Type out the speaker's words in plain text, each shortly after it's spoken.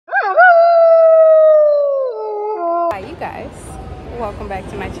welcome back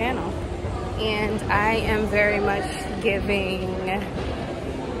to my channel. And I am very much giving,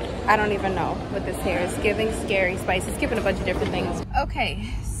 I don't even know what this hair is giving, scary spice. It's giving a bunch of different things. Okay,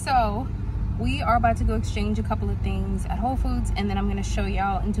 so we are about to go exchange a couple of things at Whole Foods, and then I'm gonna show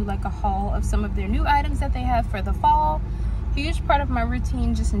y'all and do like a haul of some of their new items that they have for the fall. Huge part of my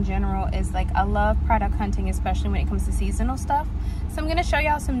routine just in general is like I love product hunting, especially when it comes to seasonal stuff. So I'm gonna show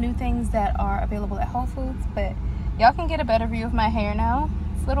y'all some new things that are available at Whole Foods, but y'all can get a better view of my hair now.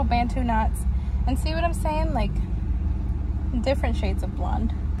 It's little Bantu knots, and see what I'm saying? Like different shades of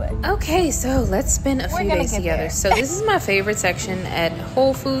blonde. But okay, so let's spend a few days together. So this is my favorite section at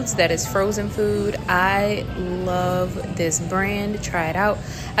Whole Foods, that is frozen food. I love this brand. Try it out.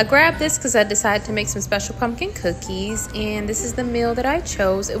 I grabbed this because I decided to make some special pumpkin cookies, and this is the meal that I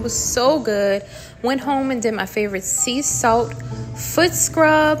chose. It was so good. Went home and did my favorite sea salt foot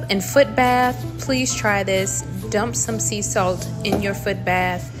scrub and foot bath. Please try this. Dump some sea salt in your foot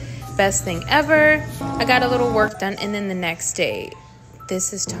bath. Best thing ever. I got a little work done, and then the next day,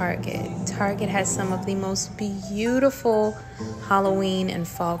 this is Target. Target has some of the most beautiful Halloween and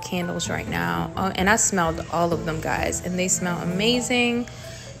fall candles right now. And I smelled all of them, guys, and they smell amazing.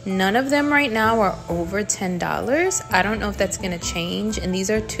 None of them right now are over $10. I don't know if that's gonna change. And these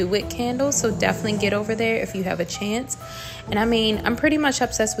are 2-wick candles, so definitely get over there if you have a chance. And I mean, I'm pretty much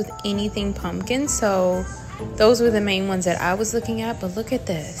obsessed with anything pumpkin, so those were the main ones that I was looking at. But look at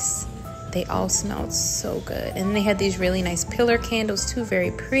this. They all smelled so good. And they had these really nice pillar candles too,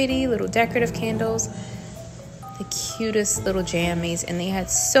 very pretty little decorative candles. The cutest little jammies, and they had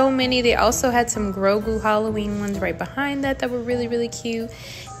so many. They also had some Grogu Halloween ones right behind that were really, really cute.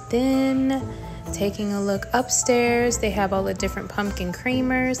 Then taking a look upstairs, they have all the different pumpkin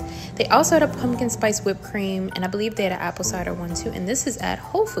creamers. They also had a pumpkin spice whipped cream, and I believe they had an apple cider one too. And this is at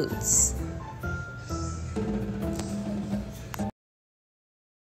Whole Foods.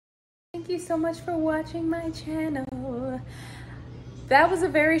 Thank you so much for watching my channel. That was a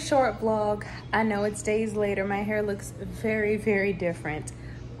very short vlog. I know it's days later. My hair looks very, very different,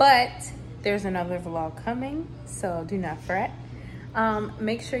 but there's another vlog coming, so do not fret.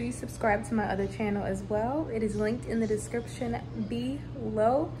 Make sure you subscribe to my other channel as well. It is linked in the description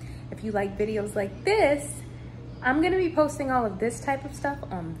below. If you like videos like this, I'm gonna be posting all of this type of stuff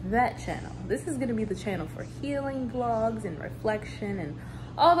on that channel. This is gonna be the channel for healing vlogs and reflection and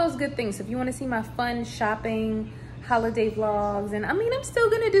all those good things. So if you want to see my fun shopping holiday vlogs, and I mean, I'm still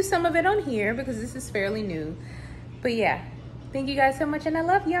gonna do some of it on here because this is fairly new, but yeah, thank you guys so much, and I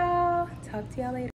love y'all. Talk to y'all later.